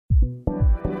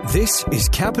This is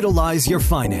Capitalize Your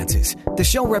Finances, the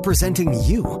show representing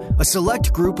you, a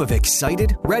select group of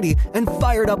excited, ready, and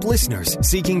fired up listeners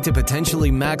seeking to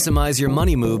potentially maximize your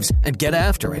money moves and get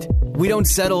after it. We don't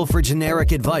settle for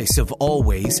generic advice of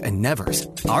always and nevers.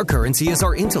 Our currency is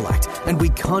our intellect, and we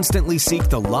constantly seek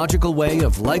the logical way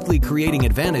of likely creating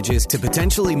advantages to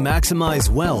potentially maximize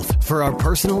wealth for our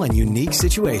personal and unique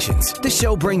situations. The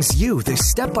show brings you this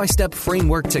step-by-step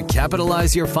framework to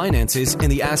capitalize your finances in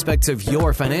the aspects of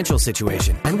your financial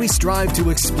situation, and we strive to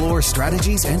explore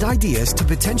strategies and ideas to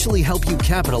potentially help you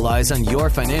capitalize on your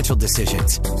financial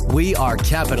decisions. We are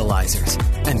Capitalizers,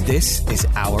 and this is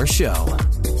our show.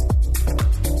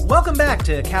 Welcome back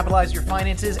to Capitalize Your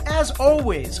Finances. As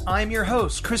always, I'm your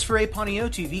host, Christopher A.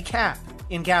 Paniotu, the Cap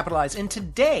in Capitalize. And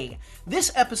today,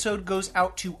 this episode goes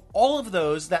out to all of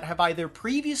those that have either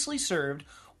previously served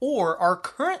or are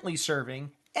currently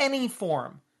serving any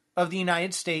form of the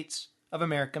United States of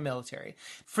America military.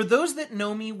 For those that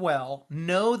know me well,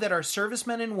 know that our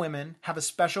servicemen and women have a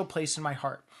special place in my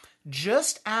heart.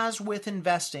 Just as with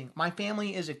investing, my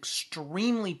family is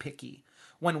extremely picky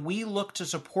when we look to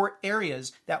support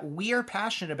areas that we are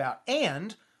passionate about,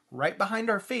 and right behind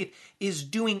our faith is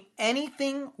doing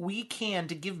anything we can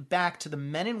to give back to the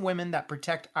men and women that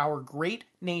protect our great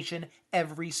nation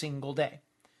every single day.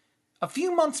 A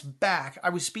few months back, I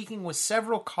was speaking with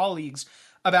several colleagues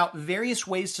about various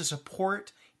ways to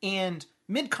support, and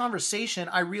mid-conversation,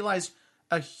 I realized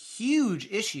a huge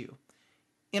issue.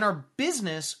 In our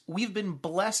business, we've been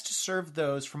blessed to serve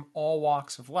those from all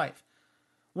walks of life.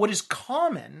 What is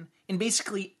common in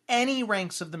basically any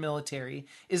ranks of the military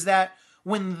is that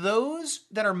when those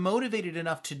that are motivated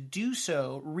enough to do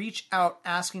so reach out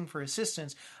asking for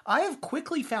assistance, I have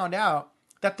quickly found out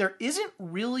that there isn't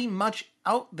really much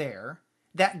out there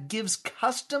that gives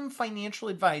custom financial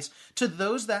advice to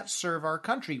those that serve our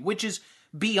country, which is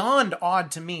beyond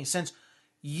odd to me, since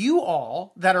you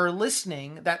all that are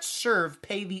listening that serve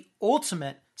pay the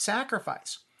ultimate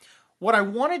sacrifice. What I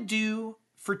want to do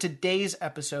for today's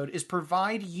episode is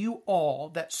provide you all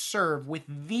that serve with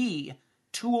the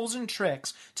tools and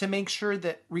tricks to make sure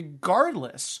that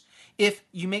regardless if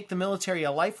you make the military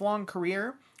a lifelong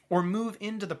career or move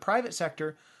into the private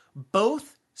sector,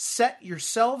 both set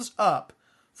yourselves up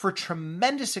for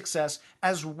tremendous success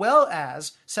as well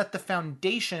as set the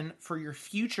foundation for your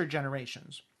future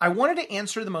generations. I wanted to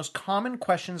answer the most common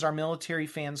questions our military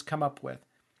fans come up with,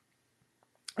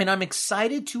 and I'm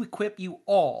excited to equip you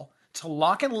all to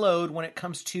lock and load when it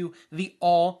comes to the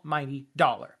almighty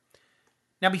dollar.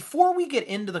 Now, before we get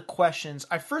into the questions,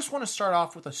 I first want to start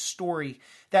off with a story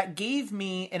that gave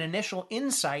me an initial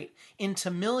insight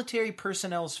into military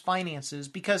personnel's finances,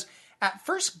 because at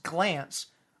first glance,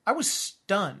 I was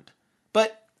stunned.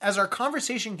 But as our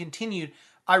conversation continued,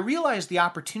 I realized the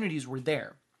opportunities were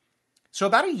there. So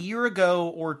about a year ago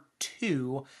or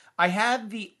two, I had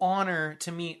the honor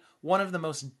to meet one of the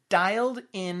most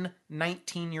dialed-in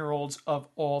 19-year-olds of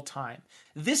all time.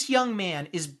 This young man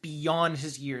is beyond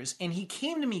his years, and he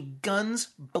came to me guns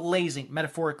blazing,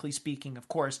 metaphorically speaking, of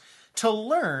course, to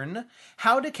learn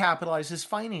how to capitalize his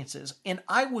finances, and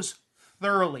I was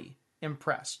thoroughly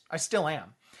impressed. I still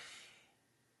am.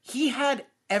 He had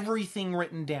everything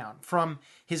written down, from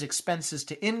his expenses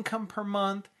to income per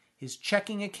month, his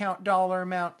checking account dollar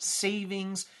amount,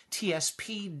 savings,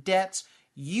 TSP, debts,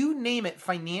 you name it,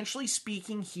 financially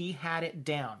speaking, he had it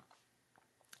down.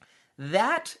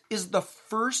 That is the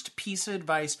first piece of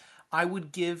advice I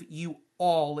would give you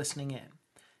all listening in.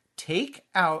 Take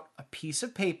out a piece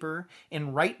of paper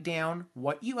and write down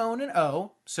what you own and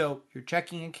owe. So your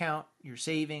checking account, your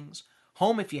savings,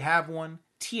 home if you have one,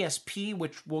 TSP,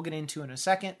 which we'll get into in a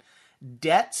second,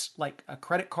 debts like a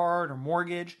credit card or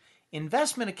mortgage,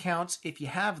 investment accounts if you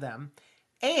have them,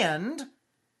 and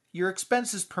your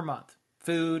expenses per month.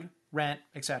 Food, rent,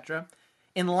 etc.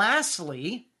 And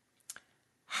lastly,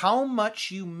 how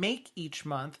much you make each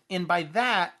month. And by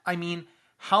that, I mean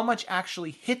how much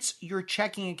actually hits your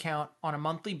checking account on a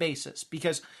monthly basis.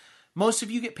 Because most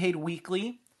of you get paid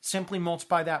weekly. Simply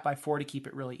multiply that by 4 to keep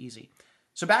it really easy.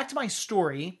 So back to my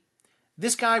story.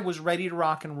 This guy was ready to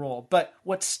rock and roll. But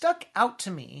what stuck out to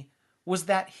me was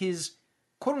that his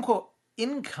quote-unquote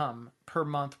income per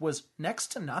month was next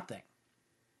to nothing.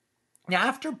 Now,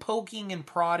 after poking and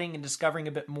prodding and discovering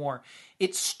a bit more,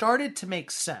 it started to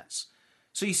make sense.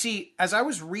 So you see, as I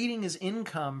was reading his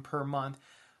income per month,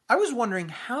 I was wondering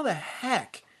how the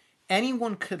heck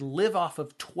anyone could live off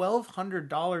of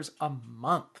 $1,200 a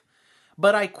month.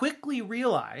 But I quickly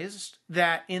realized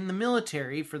that in the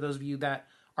military, for those of you that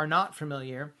are not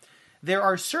familiar, there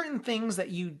are certain things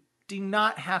that you do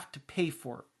not have to pay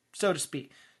for, so to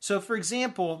speak. So for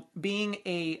example, being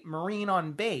a Marine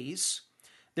on base,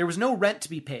 there was no rent to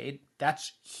be paid.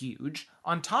 That's huge.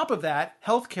 On top of that,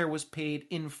 healthcare was paid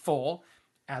in full,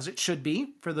 as it should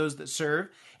be for those that serve.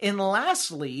 And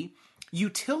lastly,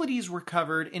 utilities were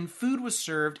covered and food was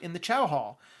served in the chow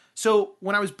hall. So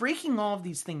when I was breaking all of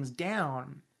these things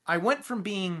down, I went from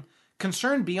being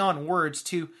concerned beyond words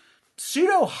to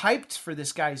pseudo hyped for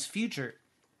this guy's future.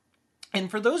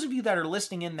 And for those of you that are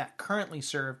listening in that currently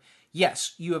serve,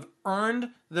 yes, you have earned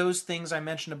those things I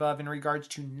mentioned above in regards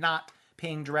to not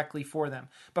paying directly for them.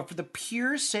 But for the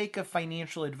pure sake of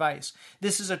financial advice,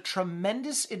 this is a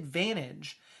tremendous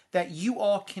advantage that you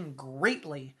all can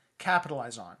greatly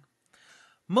capitalize on.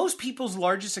 Most people's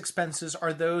largest expenses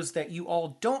are those that you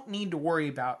all don't need to worry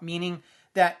about, meaning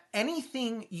that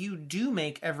anything you do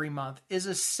make every month is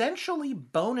essentially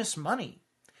bonus money.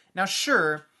 Now,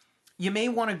 sure, you may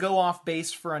want to go off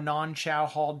base for a non-chow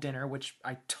hall dinner, which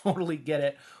I totally get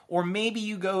it. Or maybe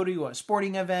you go to a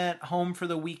sporting event, home for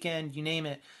the weekend, you name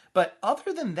it. But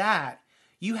other than that,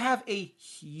 you have a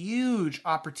huge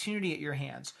opportunity at your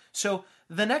hands. So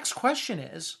the next question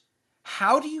is,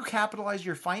 how do you capitalize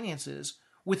your finances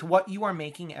with what you are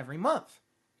making every month?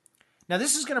 Now,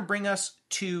 this is going to bring us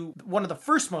to one of the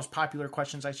first most popular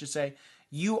questions, I should say,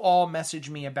 you all message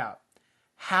me about.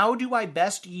 How do I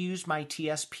best use my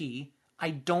TSP? I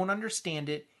don't understand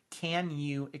it. Can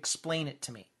you explain it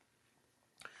to me?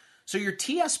 So your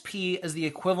TSP is the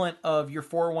equivalent of your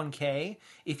 401k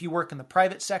if you work in the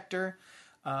private sector,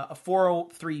 a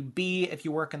 403b if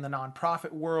you work in the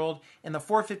nonprofit world, and the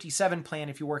 457 plan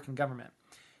if you work in government.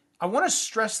 I want to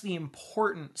stress the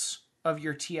importance of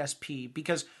your TSP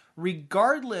because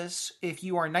regardless if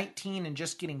you are 19 and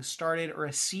just getting started or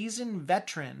a seasoned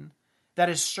veteran that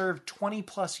has served 20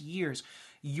 plus years,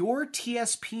 your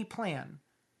TSP plan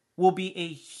will be a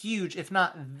huge, if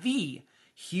not the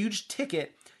huge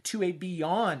ticket to a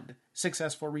beyond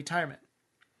successful retirement.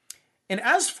 And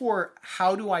as for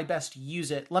how do I best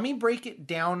use it, let me break it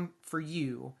down for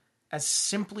you as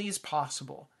simply as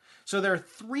possible. So there are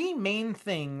three main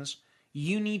things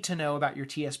you need to know about your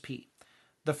TSP.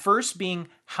 The first being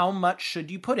how much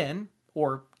should you put in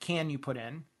or can you put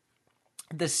in?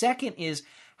 The second is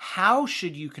how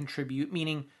should you contribute,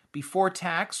 meaning before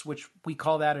tax, which we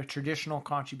call that a traditional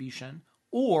contribution,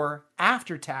 or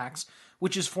after tax,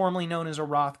 which is formerly known as a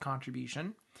Roth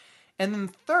contribution. And then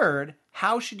third,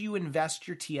 how should you invest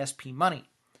your TSP money?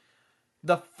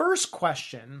 The first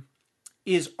question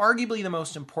is arguably the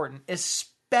most important,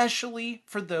 especially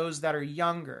for those that are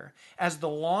younger, as the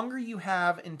longer you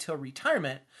have until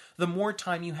retirement, the more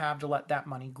time you have to let that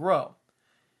money grow.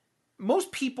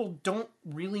 Most people don't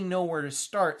really know where to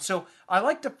start, so I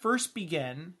like to first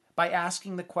begin by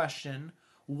asking the question,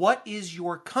 what is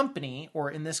your company,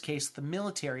 or in this case the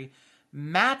military,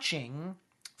 matching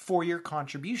for your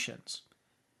contributions?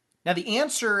 Now the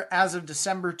answer as of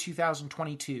December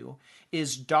 2022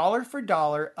 is dollar for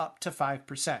dollar up to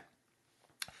 5%.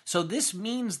 So this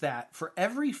means that for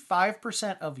every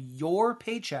 5% of your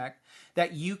paycheck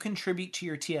that you contribute to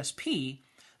your TSP,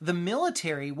 the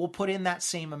military will put in that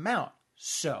same amount.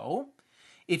 So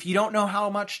if you don't know how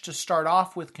much to start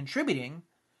off with contributing,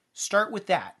 start with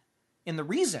that. And the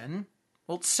reason,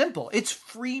 well, it's simple. It's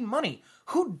free money.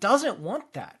 Who doesn't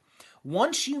want that?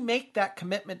 Once you make that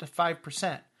commitment to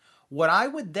 5%, what I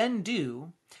would then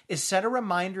do is set a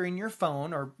reminder in your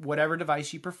phone or whatever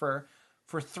device you prefer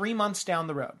for 3 months down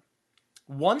the road.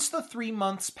 Once the 3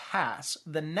 months pass,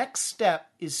 the next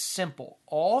step is simple.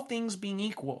 All things being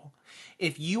equal,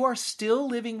 if you are still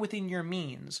living within your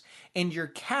means and your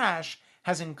cash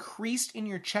has increased in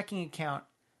your checking account,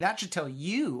 that should tell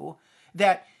you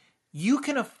that you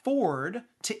can afford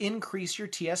to increase your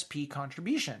TSP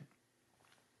contribution.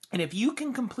 And if you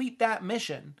can complete that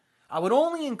mission, I would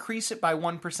only increase it by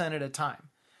 1% at a time.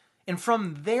 And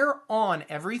from there on,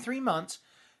 every 3 months,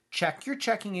 check your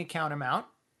checking account amount.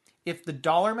 If the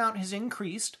dollar amount has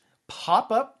increased,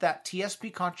 pop up that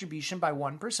TSP contribution by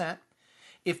 1%.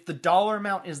 If the dollar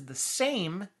amount is the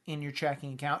same in your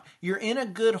checking account, you're in a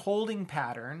good holding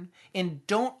pattern, and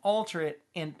don't alter it.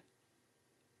 And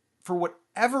for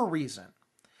whatever reason,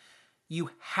 you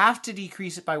have to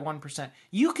decrease it by 1%.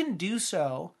 You can do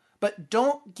so, but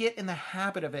don't get in the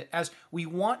habit of it, as we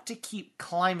want to keep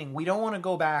climbing. We don't want to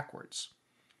go backwards.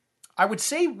 I would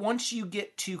say once you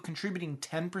get to contributing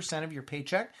 10% of your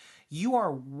paycheck, you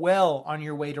are well on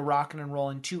your way to rocking and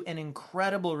rolling to an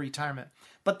incredible retirement.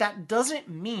 But that doesn't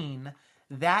mean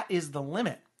that is the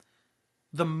limit.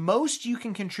 The most you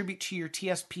can contribute to your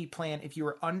TSP plan if you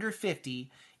are under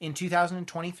 50 in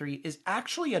 2023 is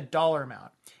actually a dollar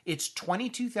amount. It's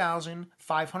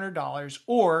 $22,500,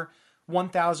 or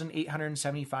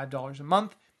 $1,875 a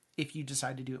month if you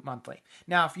decide to do it monthly.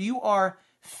 Now, if you are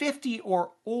 50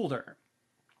 or older,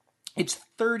 it's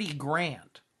 30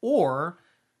 grand. Or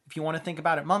if you want to think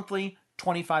about it monthly,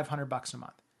 $2,500 a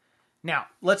month. Now,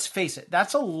 let's face it,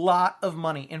 that's a lot of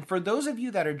money. And for those of you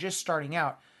that are just starting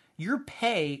out, your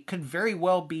pay could very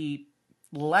well be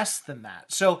less than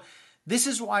that. So this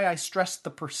is why I stress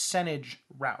the percentage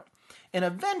route. And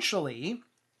eventually,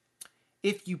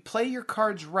 if you play your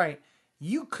cards right,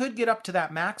 you could get up to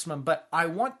that maximum. But I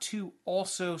want to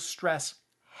also stress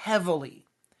heavily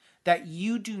that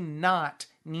you do not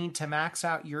need to max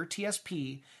out your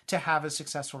TSP to have a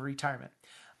successful retirement.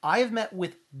 I have met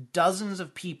with dozens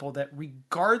of people that,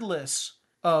 regardless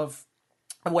of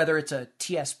whether it's a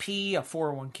TSP, a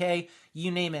 401k,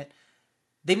 you name it,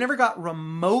 they've never got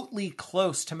remotely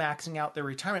close to maxing out their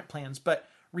retirement plans, but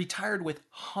retired with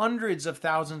hundreds of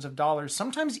thousands of dollars,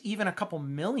 sometimes even a couple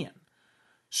million.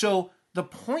 So the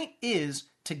point is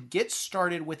to get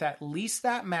started with at least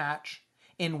that match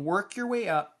and work your way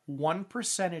up 1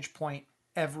 percentage point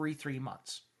every 3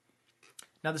 months.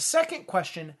 Now, the second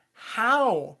question,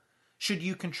 how should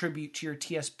you contribute to your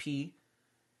TSP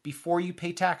before you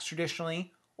pay tax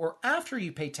traditionally or after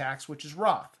you pay tax, which is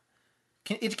Roth?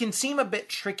 It can seem a bit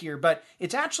trickier, but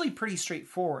it's actually pretty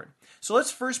straightforward. So let's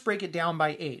first break it down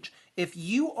by age. If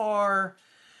you are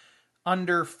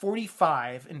under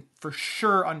 45 and for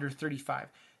sure under 35,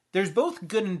 there's both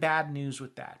good and bad news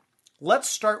with that. Let's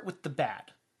start with the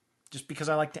bad, just because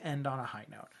I like to end on a high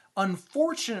note.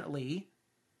 Unfortunately,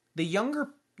 the younger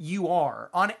you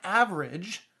are, on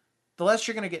average, the less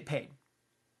you're going to get paid.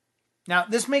 Now,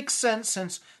 this makes sense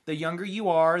since the younger you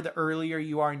are, the earlier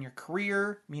you are in your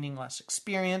career, meaning less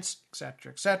experience,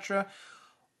 etc., etc.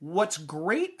 What's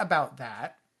great about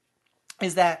that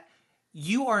is that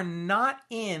you are not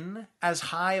in as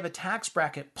high of a tax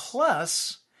bracket.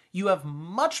 Plus, you have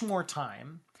much more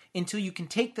time until you can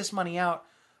take this money out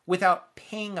without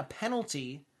paying a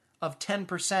penalty of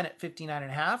 10% at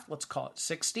 59.5. Let's call it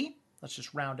 60. Let's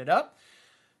just round it up.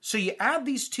 So you add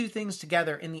these two things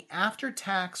together, and the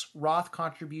after-tax Roth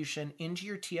contribution into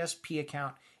your TSP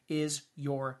account is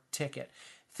your ticket.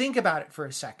 Think about it for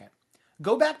a second.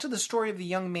 Go back to the story of the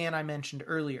young man I mentioned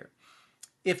earlier.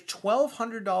 If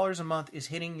 $1,200 a month is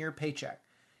hitting your paycheck,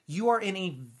 you are in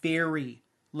a very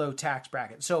low tax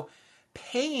bracket. So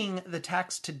paying the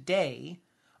tax today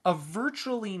of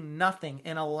virtually nothing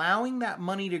and allowing that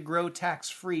money to grow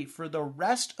tax-free for the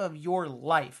rest of your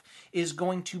life is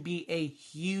going to be a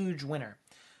huge winner.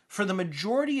 For the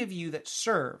majority of you that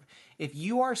serve, if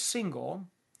you are single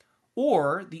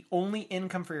or the only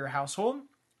income for your household,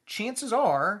 chances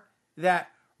are that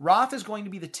Roth is going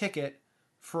to be the ticket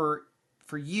for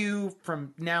you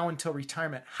from now until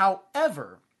retirement.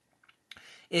 However,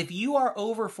 if you are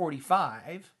over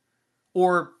 45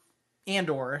 or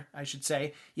I should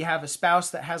say, you have a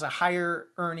spouse that has a higher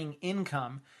earning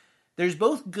income, there's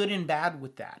both good and bad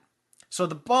with that. So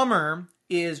the bummer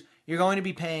is you're going to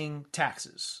be paying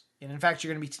taxes. And in fact,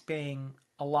 you're going to be paying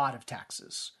a lot of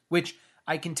taxes, which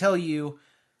I can tell you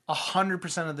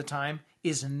 100% of the time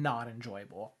is not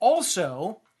enjoyable.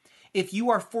 Also, if you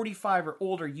are 45 or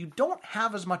older, you don't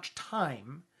have as much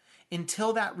time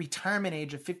until that retirement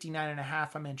age of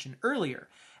 59.5 I mentioned earlier,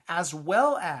 as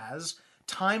well as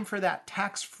time for that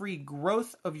tax-free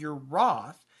growth of your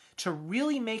Roth to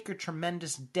really make a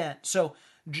tremendous dent. So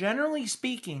generally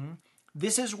speaking,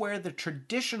 this is where the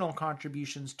traditional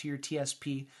contributions to your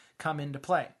TSP come into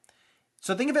play.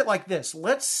 So think of it like this.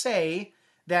 Let's say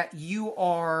that you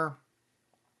are,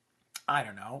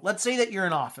 let's say that you're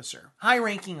an officer,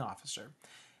 high-ranking officer,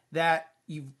 that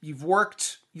you've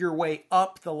worked your way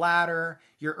up the ladder,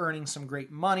 you're earning some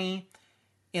great money,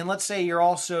 and let's say you're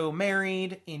also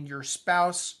married and your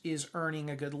spouse is earning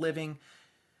a good living.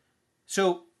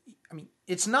 So,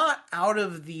 it's not out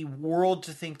of the world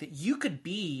to think that you could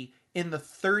be in the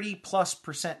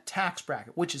 30+% tax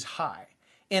bracket, which is high.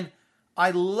 And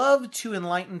I love to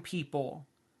enlighten people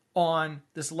on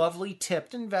this lovely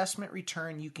tipped investment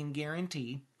return you can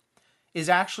guarantee is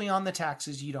actually on the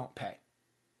taxes you don't pay.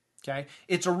 Okay?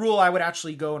 It's a rule I would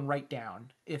actually go and write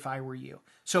down if I were you.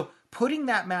 So putting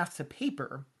that math to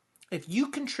paper, if you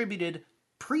contributed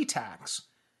pre-tax,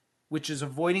 which is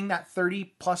avoiding that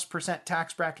 30+%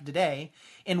 tax bracket today,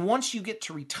 and once you get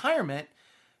to retirement,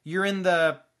 you're in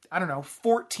the,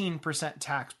 14%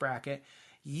 tax bracket,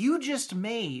 you just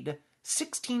made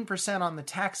 16% on the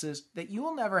taxes that you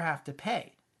will never have to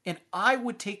pay. And I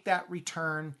would take that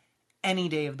return any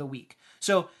day of the week.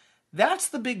 So that's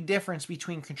the big difference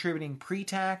between contributing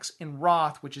pre-tax and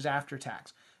Roth, which is after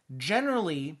tax.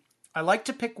 Generally, I like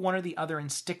to pick one or the other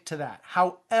and stick to that.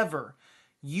 However,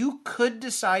 you could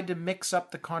decide to mix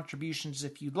up the contributions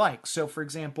if you'd like. So for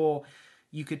example,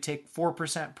 you could take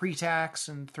 4% pre-tax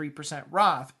and 3%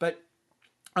 Roth, but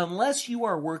unless you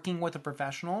are working with a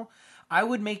professional, I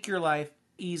would make your life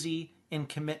easy and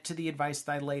commit to the advice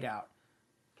that I laid out.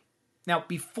 Now,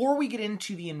 before we get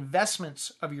into the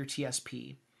investments of your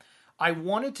TSP, I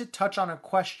wanted to touch on a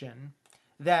question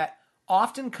that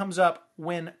often comes up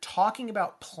when talking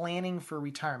about planning for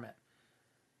retirement,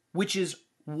 which is,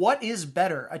 what is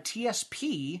better, a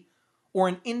TSP or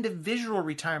an individual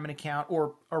retirement account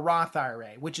or a Roth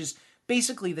IRA, which is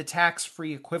basically the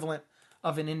tax-free equivalent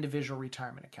of an individual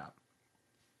retirement account?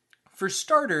 For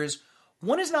starters,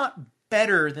 one is not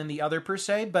better than the other per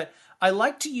se, but I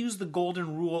like to use the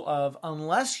golden rule of,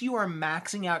 unless you are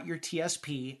maxing out your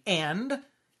TSP and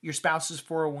your spouse's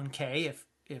 401k, if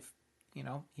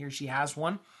he or she has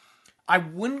one, I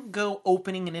wouldn't go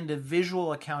opening an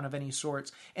individual account of any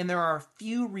sorts, and there are a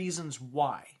few reasons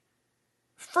why.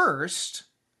 First,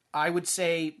 I would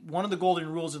say one of the golden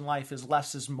rules in life is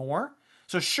less is more.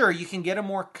 So sure, you can get a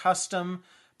more custom,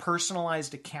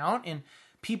 personalized account, and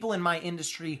people in my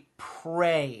industry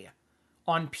prey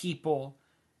on people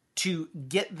to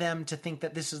get them to think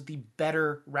that this is the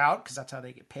better route, because that's how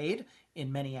they get paid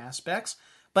in many aspects.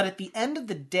 But at the end of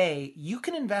the day, you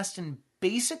can invest in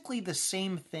basically the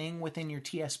same thing within your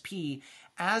TSP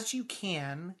as you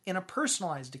can in a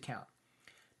personalized account.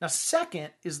 Now,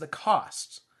 second is the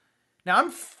costs. Now,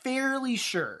 I'm fairly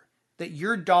sure that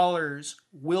your dollars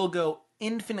will go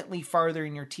infinitely farther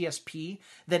in your TSP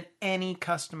than any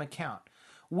custom account.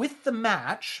 With the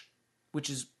match, which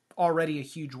is already a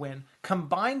huge win,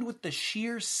 combined with the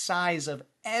sheer size of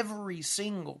every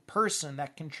single person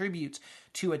that contributes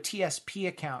to a TSP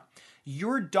account,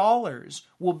 your dollars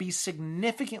will be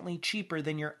significantly cheaper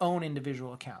than your own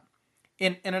individual account.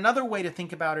 And another way to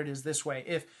think about it is this way.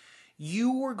 If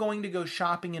you were going to go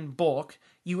shopping in bulk,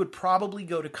 you would probably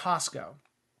go to Costco.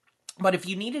 But if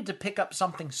you needed to pick up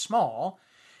something small,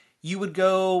 you would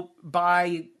go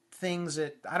buy things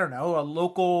at, I don't know, a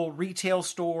local retail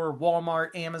store,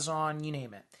 Walmart, Amazon, you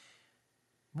name it.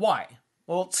 Why?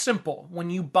 Well, it's simple. When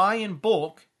you buy in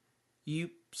bulk,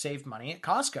 you save money at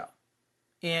Costco.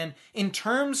 And in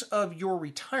terms of your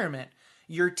retirement,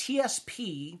 your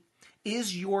TSP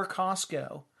is your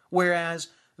Costco, whereas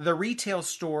the retail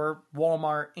store,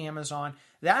 Walmart, Amazon,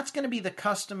 that's going to be the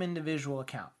custom individual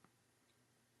account.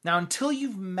 Now, until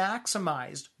you've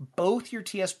maximized both your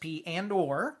TSP and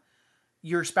or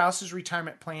your spouse's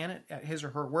retirement plan at his or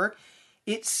her work,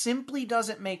 it simply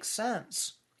doesn't make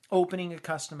sense opening a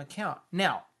custom account.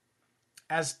 Now,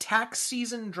 as tax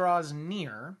season draws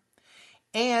near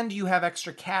and you have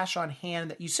extra cash on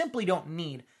hand that you simply don't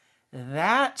need,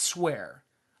 that's where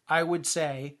I would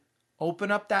say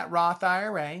open up that Roth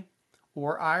IRA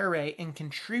or IRA and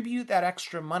contribute that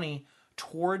extra money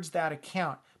towards that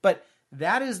account. But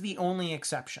that is the only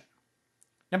exception.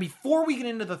 Now, before we get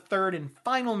into the third and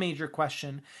final major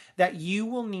question that you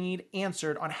will need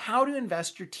answered on how to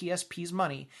invest your TSP's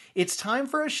money, it's time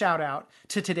for a shout out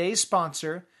to today's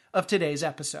sponsor of today's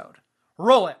episode.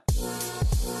 Roll it.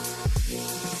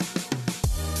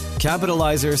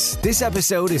 Capitalizers, this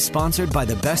episode is sponsored by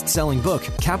the best-selling book,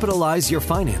 Capitalize Your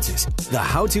Finances, the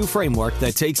how-to framework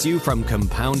that takes you from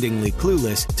compoundingly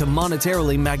clueless to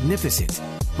monetarily magnificent.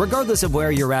 Regardless of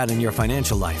where you're at in your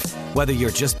financial life, whether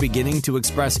you're just beginning to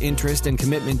express interest and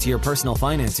commitment to your personal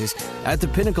finances, at the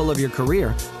pinnacle of your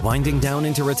career, winding down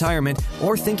into retirement,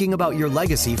 or thinking about your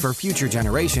legacy for future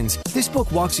generations, this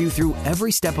book walks you through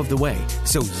every step of the way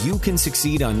so you can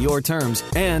succeed on your terms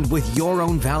and with your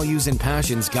own values and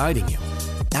passions guiding you.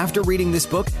 After reading this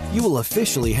book, you will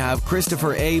officially have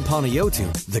Christopher A.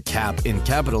 Panayiotou, the Cap in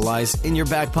Capitalize, in your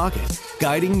back pocket,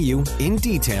 guiding you in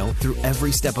detail through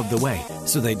every step of the way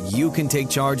so that you can take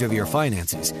charge of your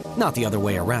finances, not the other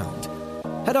way around.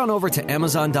 Head on over to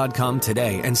Amazon.com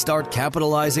today and start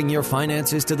capitalizing your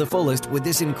finances to the fullest with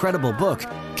this incredible book,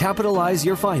 Capitalize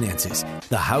Your Finances,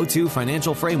 the how-to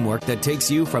financial framework that takes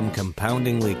you from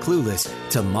compoundingly clueless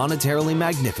to monetarily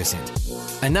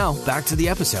magnificent. And now, back to the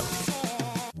episode.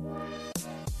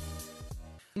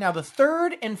 Now, the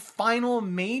third and final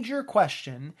major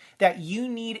question that you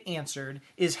need answered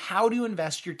is how to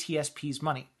invest your TSP's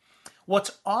money.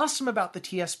 What's awesome about the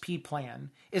TSP plan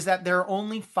is that there are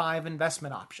only 5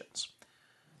 investment options.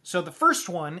 So the first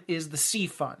one is the C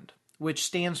Fund, which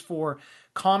stands for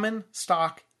Common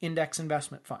Stock Index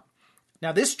Investment Fund.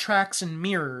 Now, this tracks and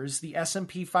mirrors the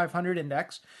S&P 500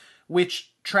 index,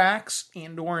 which tracks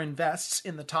and or invests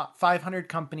in the top 500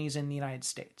 companies in the United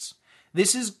States.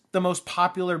 This is the most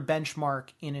popular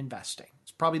benchmark in investing.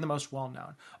 It's probably the most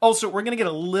well-known. Also, we're going to get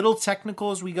a little technical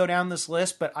as we go down this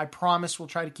list, but I promise we'll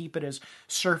try to keep it as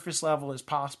surface level as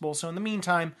possible. So in the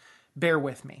meantime, bear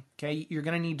with me, okay? You're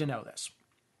going to need to know this.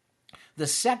 The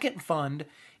second fund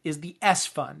is the S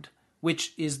fund,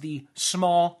 which is the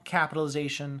Small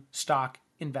Capitalization Stock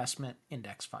Investment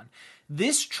Index Fund.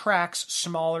 This tracks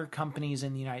smaller companies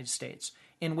in the United States.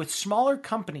 And with smaller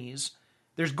companies,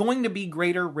 there's going to be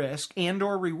greater risk and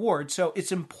or reward. So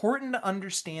it's important to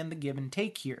understand the give and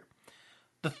take here.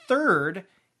 The third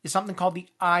is something called the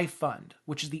I Fund,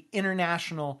 which is the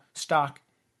International Stock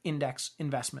Index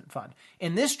Investment Fund.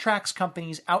 And this tracks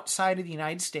companies outside of the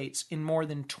United States in more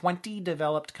than 20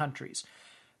 developed countries.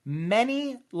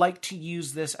 Many like to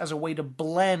use this as a way to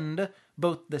blend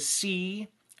both the C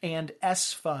and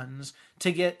S funds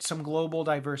to get some global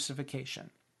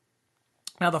diversification.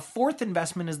 Now, the fourth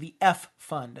investment is the F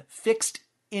fund, Fixed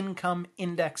Income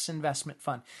Index Investment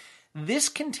Fund. This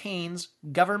contains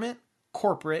government,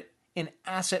 corporate, and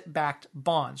asset-backed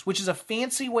bonds, which is a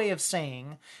fancy way of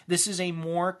saying this is a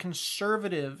more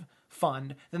conservative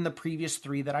fund than the previous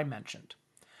three that I mentioned.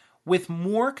 With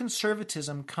more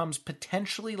conservatism comes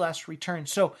potentially less return.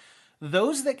 So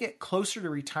those that get closer to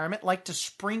retirement like to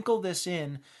sprinkle this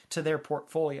in to their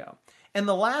portfolio. And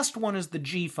the last one is the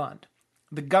G fund,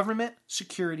 the Government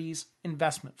Securities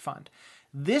Investment Fund.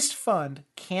 This fund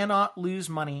cannot lose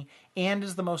money and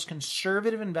is the most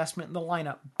conservative investment in the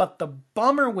lineup. But the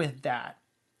bummer with that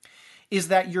is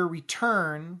that your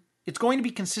return, it's going to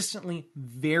be consistently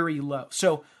very low.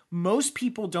 So most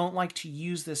people don't like to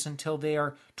use this until they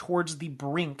are towards the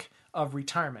brink of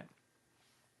retirement.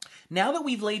 Now that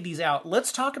we've laid these out,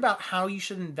 let's talk about how you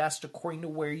should invest according to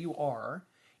where you are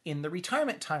in the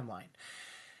retirement timeline.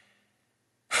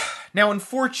 Now,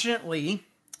 unfortunately,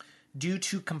 due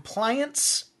to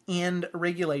compliance and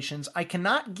regulations, I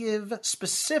cannot give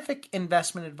specific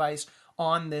investment advice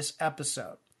on this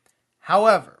episode.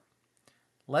 However,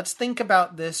 let's think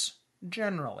about this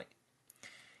generally.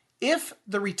 If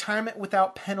the retirement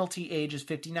without penalty age is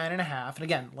 59 and a half, and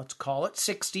again, let's call it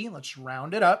 60, let's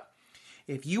round it up.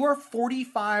 If you are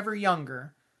 45 or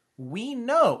younger, we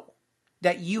know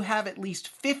that you have at least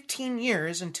 15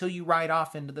 years until you ride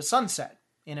off into the sunset,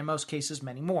 and in most cases,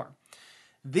 many more.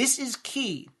 This is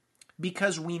key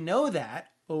because we know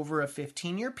that over a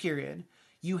 15-year period,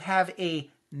 you have a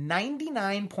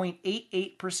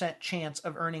 99.88% chance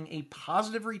of earning a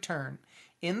positive return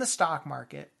in the stock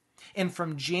market. And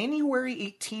from January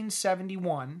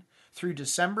 1871 through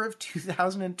December of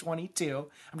 2022,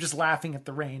 I'm just laughing at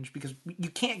the range because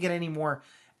you can't get any more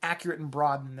accurate and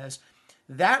broad than this.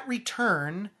 That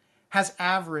return has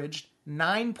averaged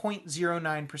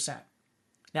 9.09%.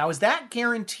 Now, is that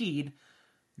guaranteed?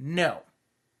 No.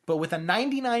 But with a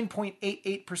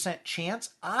 99.88%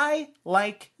 chance, I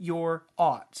like your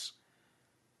odds.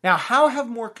 Now, how have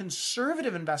more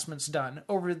conservative investments done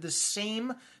over the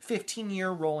same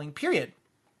 15-year rolling period?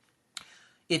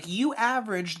 If you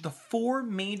averaged the four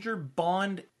major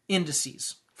bond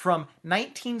indices from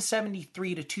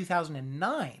 1973 to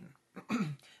 2009,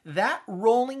 that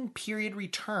rolling period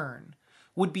return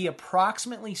would be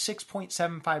approximately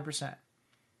 6.75%.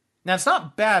 Now, it's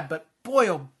not bad, but boy,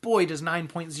 oh boy, does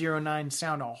 9.09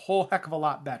 sound a whole heck of a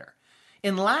lot better.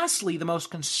 And lastly, the most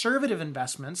conservative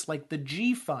investments, like the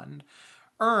G Fund,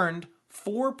 earned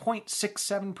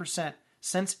 4.67%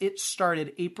 since it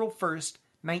started April 1st,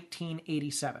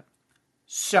 1987.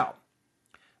 So,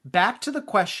 back to the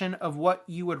question of what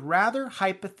you would rather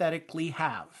hypothetically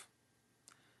have.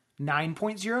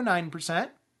 9.09%,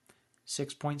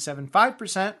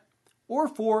 6.75%, or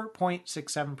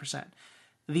 4.67%.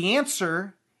 The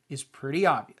answer is pretty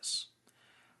obvious.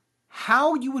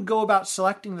 How you would go about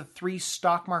selecting the three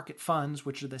stock market funds,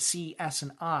 which are the C, S,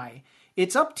 and I,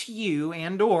 it's up to you,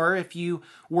 and or if you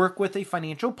work with a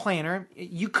financial planner,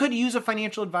 you could use a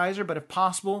financial advisor, but if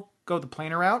possible, go the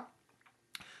planner route.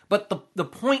 But the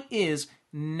point is,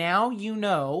 now you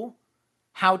know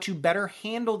how to better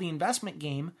handle the investment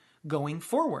game going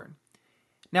forward.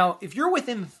 Now, if you're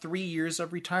within 3 years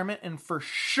of retirement, and for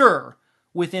sure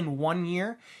within 1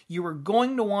 year, you are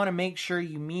going to want to make sure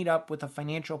you meet up with a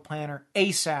financial planner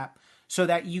ASAP so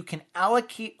that you can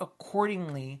allocate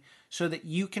accordingly so that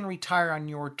you can retire on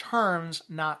your terms,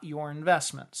 not your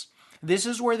investments. This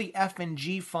is where the F and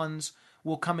G funds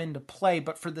will come into play,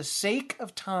 but for the sake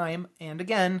of time and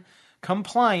again,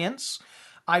 compliance,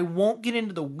 I won't get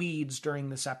into the weeds during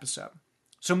this episode.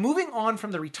 So moving on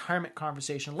from the retirement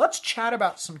conversation, let's chat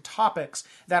about some topics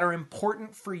that are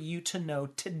important for you to know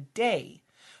today.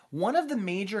 One of the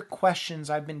major questions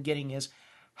I've been getting is,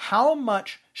 how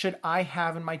much should I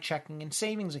have in my checking and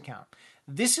savings account?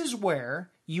 This is where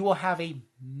you will have a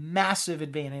massive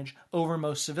advantage over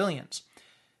most civilians.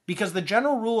 Because the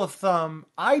general rule of thumb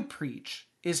I preach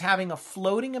is having a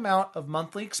floating amount of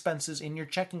monthly expenses in your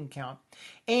checking account.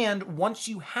 And once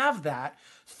you have that,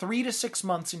 3 to 6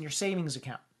 months in your savings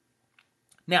account.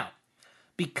 Now,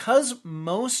 because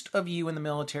most of you in the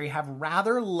military have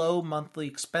rather low monthly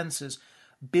expenses,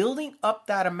 building up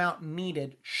that amount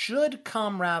needed should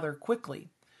come rather quickly.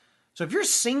 So if you're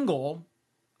single,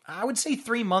 I would say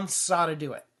 3 months ought to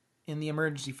do it in the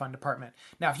emergency fund department.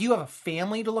 Now, if you have a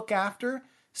family to look after,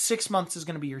 6 months is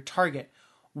going to be your target.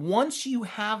 Once you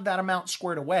have that amount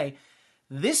squared away,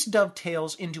 this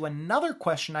dovetails into another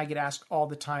question I get asked all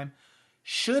the time.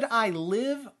 Should I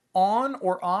live on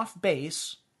or off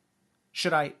base?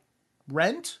 Should I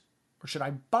rent or should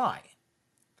I buy?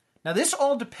 Now, this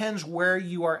all depends where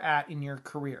you are at in your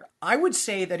career. I would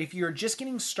say that if you're just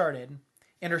getting started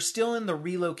and are still in the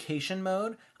relocation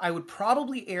mode, I would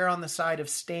probably err on the side of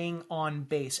staying on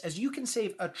base, as you can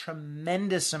save a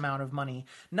tremendous amount of money.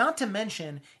 Not to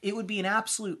mention, it would be an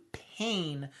absolute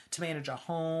pain to manage a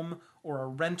home or a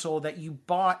rental that you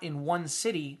bought in one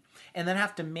city and then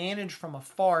have to manage from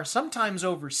afar, sometimes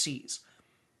overseas.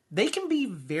 They can be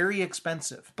very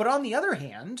expensive. But on the other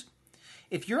hand,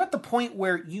 if you're at the point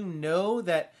where you know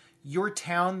that your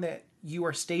town that you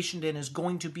are stationed in is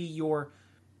going to be your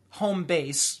home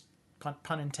base,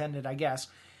 pun intended, I guess,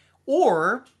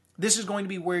 or this is going to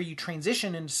be where you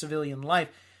transition into civilian life,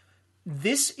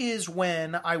 this is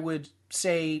when I would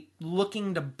say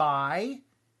looking to buy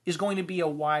is going to be a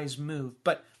wise move.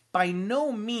 But by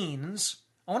no means,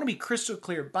 I want to be crystal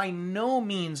clear, by no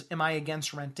means am I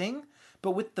against renting.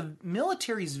 But with the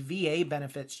military's VA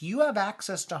benefits, you have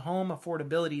access to home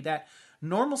affordability that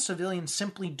normal civilians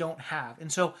simply don't have.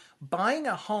 And so buying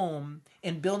a home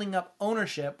and building up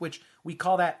ownership, which we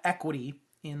call that equity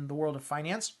in the world of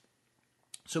finance,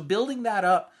 so building that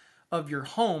up of your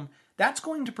home, that's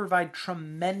going to provide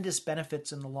tremendous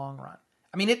benefits in the long run.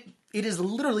 I mean, it is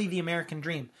literally the American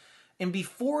dream. And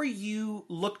before you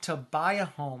look to buy a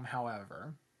home,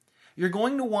 however, you're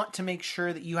going to want to make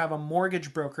sure that you have a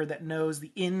mortgage broker that knows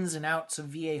the ins and outs of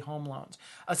VA home loans.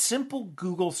 A simple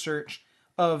Google search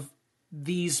of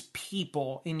these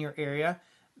people in your area,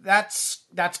 that's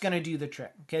going to do the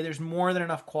trick. Okay, there's more than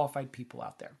enough qualified people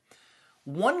out there.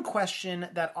 One question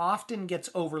that often gets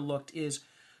overlooked is,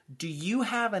 do you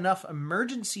have enough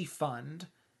emergency fund,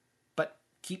 but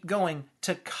keep going,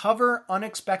 to cover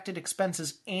unexpected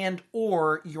expenses and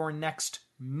or your next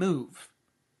move?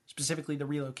 Specifically the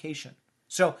relocation.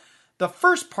 So the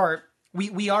first part,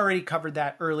 we already covered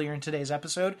that earlier in today's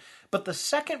episode, but the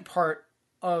second part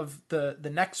of the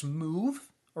next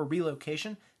move or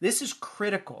relocation, this is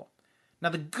critical. Now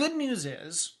the good news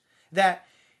is that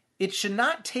it should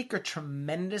not take a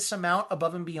tremendous amount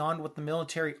above and beyond what the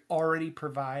military already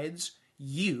provides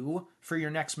you for your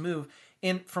next move.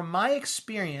 And from my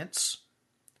experience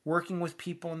working with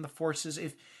people in the forces,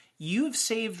 if you've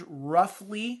saved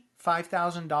roughly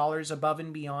 $5,000 above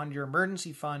and beyond your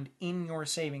emergency fund in your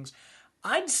savings,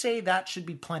 I'd say that should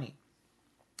be plenty.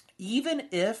 Even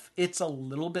if it's a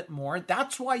little bit more,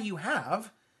 that's why you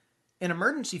have an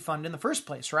emergency fund in the first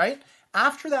place, right?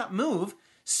 After that move,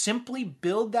 simply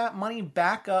build that money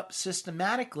back up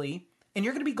systematically, and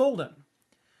you're going to be golden.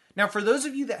 Now, for those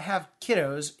of you that have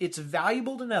kiddos, it's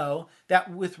valuable to know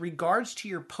that with regards to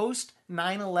your post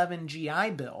 9/11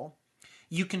 GI Bill,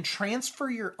 you can transfer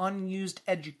your unused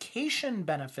education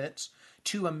benefits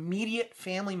to immediate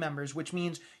family members, which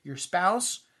means your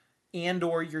spouse and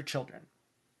or your children.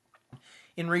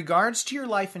 In regards to your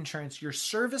life insurance, your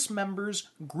service members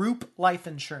group life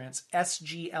insurance,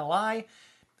 SGLI,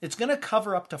 it's going to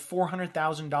cover up to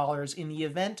 $400,000 in the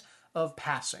event of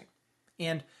passing.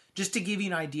 And just to give you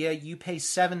an idea, you pay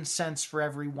 7 cents for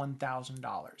every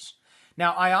 $1,000.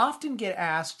 Now, I often get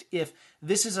asked if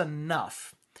this is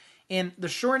enough. And the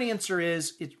short answer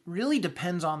is it really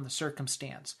depends on the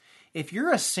circumstance. If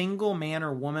you're a single man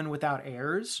or woman without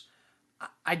heirs,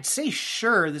 I'd say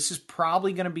sure, this is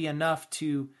probably going to be enough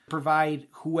to provide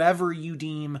whoever you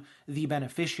deem the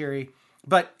beneficiary.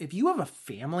 But if you have a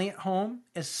family at home,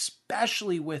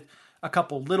 especially with a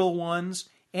couple little ones,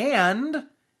 and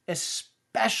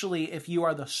especially if you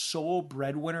are the sole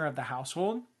breadwinner of the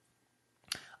household,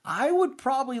 I would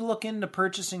probably look into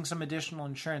purchasing some additional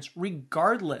insurance,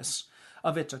 regardless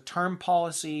of it's a term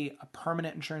policy, a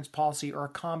permanent insurance policy, or a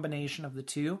combination of the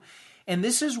two. And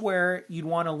this is where you'd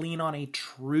want to lean on a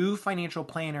true financial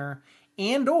planner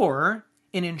and or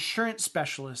an insurance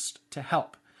specialist to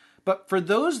help. But for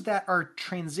those that are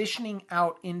transitioning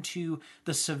out into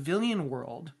the civilian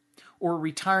world or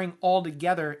retiring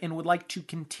altogether and would like to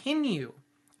continue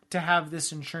to have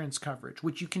this insurance coverage,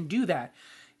 which you can do that,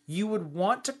 you would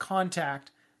want to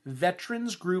contact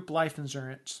Veterans Group Life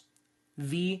Insurance,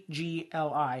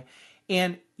 VGLI,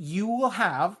 and you will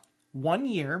have 1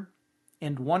 year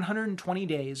and 120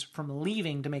 days from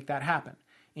leaving to make that happen.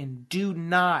 And do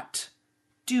not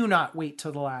wait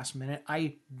till the last minute.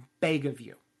 I beg of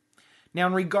you. Now,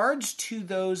 in regards to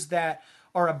those that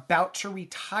are about to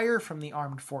retire from the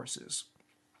armed forces,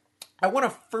 I want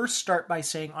to first start by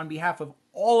saying, on behalf of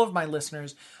all of my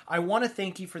listeners, I want to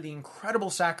thank you for the incredible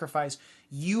sacrifice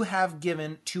you have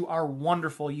given to our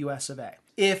wonderful US of A.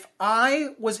 If I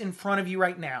was in front of you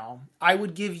right now, I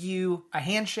would give you a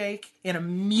handshake and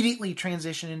immediately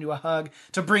transition into a hug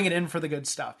to bring it in for the good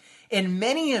stuff. And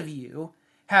many of you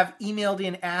have emailed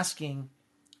in asking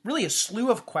really a slew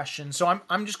of questions, so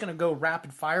I'm just going to go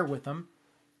rapid fire with them.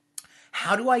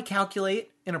 How do I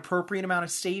calculate an appropriate amount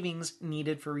of savings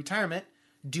needed for retirement?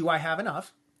 Do I have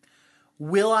enough?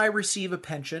 Will I receive a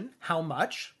pension? How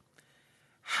much?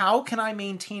 How can I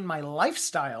maintain my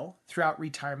lifestyle throughout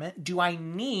retirement? Do I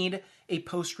need a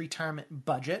post-retirement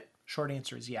budget? Short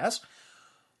answer is yes.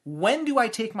 When do I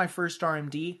take my first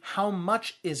RMD? How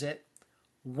much is it?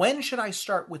 When should I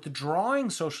start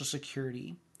withdrawing Social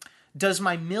Security? Does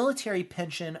my military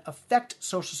pension affect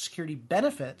Social Security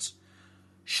benefits?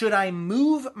 Should I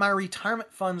move my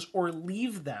retirement funds or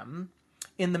leave them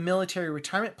in the military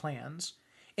retirement plans?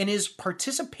 And is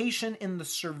participation in the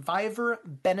survivor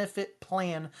benefit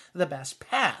plan the best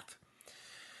path?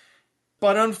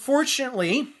 But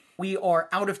unfortunately, we are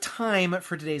out of time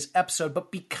for today's episode.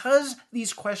 But because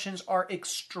these questions are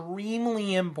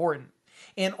extremely important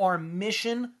and are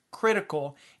mission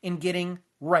critical in getting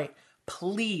right,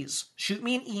 please shoot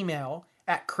me an email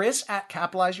at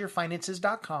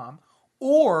chris@capitalizeyourfinances.com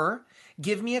or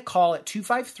give me a call at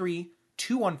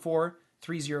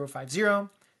 253-214-3050.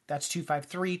 That's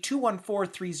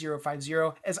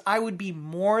 253-214-3050, as I would be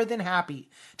more than happy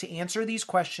to answer these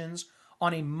questions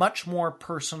on a much more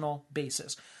personal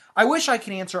basis. I wish I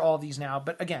could answer all of these now,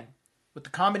 but again, with the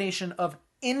combination of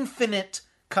infinite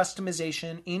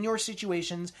customization in your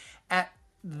situations at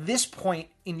this point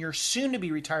in your soon-to-be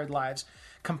retired lives,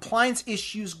 compliance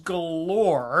issues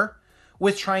galore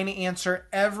with trying to answer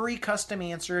every custom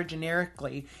answer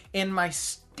generically, and my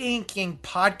stinking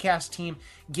podcast team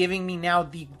giving me now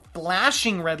the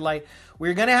flashing red light,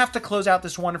 we're going to have to close out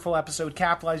this wonderful episode,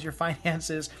 Capitalize Your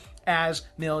Finances as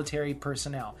Military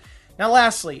Personnel. Now,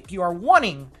 lastly, if you are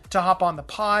wanting to hop on the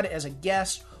pod as a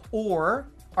guest or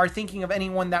are thinking of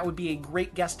anyone that would be a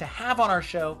great guest to have on our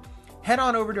show, head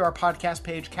on over to our podcast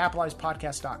page,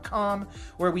 capitalizepodcast.com,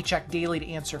 where we check daily to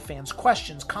answer fans'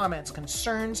 questions, comments,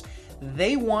 concerns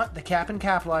they want the Cap and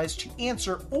Capitalize to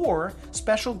answer, or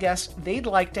special guests they'd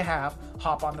like to have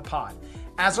hop on the pod.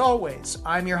 As always,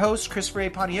 I'm your host, Christopher A.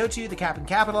 Paniotu, the Cap and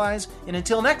Capitalize, and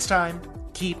until next time,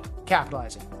 keep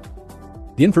capitalizing.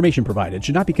 The information provided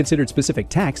should not be considered specific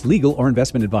tax, legal, or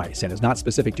investment advice and is not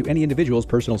specific to any individual's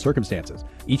personal circumstances.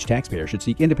 Each taxpayer should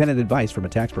seek independent advice from a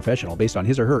tax professional based on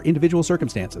his or her individual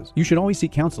circumstances. You should always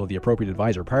seek counsel of the appropriate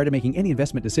advisor prior to making any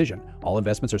investment decision. All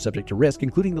investments are subject to risk,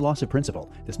 including the loss of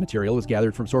principal. This material is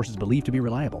gathered from sources believed to be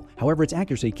reliable. However, its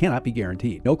accuracy cannot be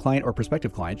guaranteed. No client or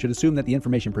prospective client should assume that the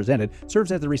information presented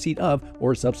serves as the receipt of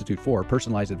or a substitute for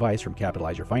personalized advice from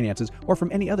Capitalize Your Finances or from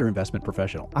any other investment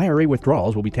professional. IRA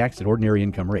withdrawals will be taxed at ordinary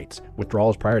income rates.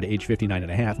 Withdrawals prior to age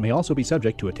 59.5 may also be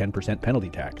subject to a 10% penalty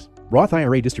tax. Roth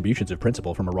IRA distributions of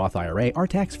principal from a Roth IRA are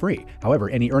tax-free. However,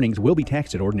 any earnings will be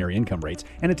taxed at ordinary income rates,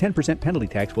 and a 10% penalty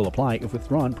tax will apply if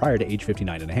withdrawn prior to age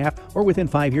 59.5 or within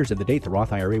 5 years of the date the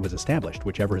Roth IRA was established,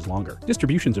 whichever is longer.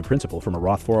 Distributions of principal from a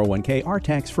Roth 401k are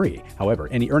tax-free. However,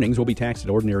 any earnings will be taxed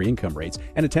at ordinary income rates,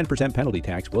 and a 10% penalty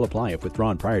tax will apply if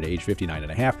withdrawn prior to age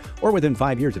 59.5 or within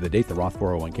 5 years of the date the Roth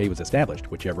 401k was established,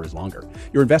 whichever is longer.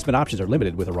 Your investment options are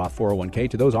limited with a Roth 401k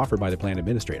to those offered by the plan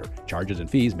administrator. Charges and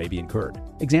fees may be incurred.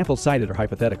 Examples cited are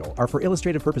hypothetical, are for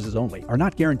illustrative purposes only, are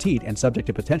not guaranteed, and subject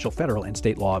to potential federal and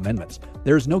state law amendments.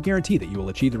 There is no guarantee that you will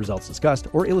achieve the results discussed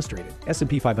or illustrated.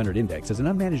 S&P 500 Index is an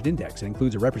unmanaged index and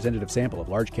includes a representative sample of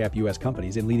large-cap U.S.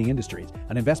 companies in leading industries.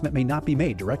 An investment may not be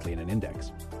made directly in an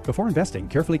index. Before investing,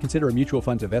 carefully consider a mutual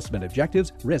fund's investment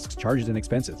objectives, risks, charges, and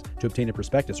expenses. To obtain a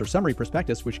prospectus or summary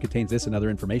prospectus which contains this and other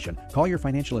information, call your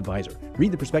financial advisor.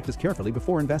 Read the prospectus carefully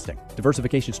before investing.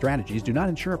 Diversification strategies do not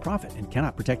ensure a profit and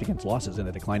cannot protect against losses in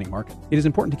a declining market. It is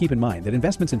important to keep in mind that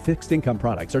investments in fixed income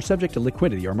products are subject to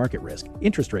liquidity or market risk,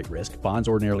 interest rate risk, bonds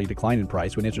ordinarily decline in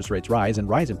price when interest rates rise and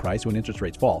rise in price when interest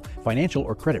rates fall, financial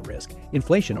or credit risk,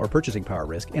 inflation or purchasing power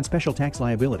risk, and special tax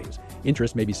liabilities.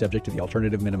 Interest may be subject to the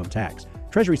alternative minimum tax.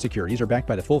 Treasury securities are backed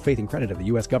by the full faith and credit of the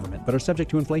U.S. government but are subject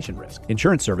to inflation risk.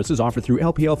 Insurance services offered through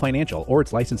LPL Financial or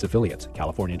its licensed affiliates.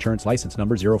 California Insurance License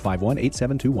Number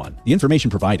 0518721. The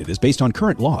information provided is based on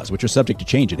current laws which are subject to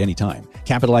change at any time.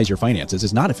 Capitalize Your Finances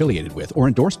is not affiliated with or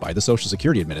endorsed by the Social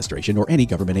Security Administration or any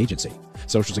government agency.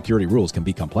 Social Security rules can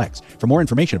be complex. For more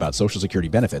information about Social Security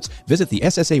benefits, visit the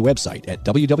SSA website at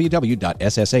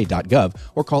www.ssa.gov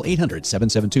or call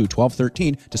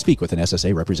 800-772-1213 to speak with an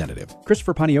SSA representative.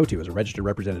 Christopher Paniotu is a registered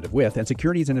representative with and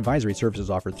securities and advisory services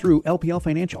offered through LPL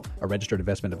Financial, a registered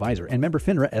investment advisor and member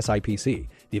FINRA SIPC.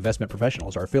 The investment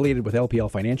professionals are affiliated with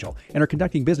LPL Financial and are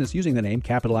conducting business using the name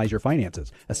Capitalize Your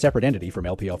Finances, a separate entity from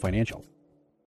LPL Financial.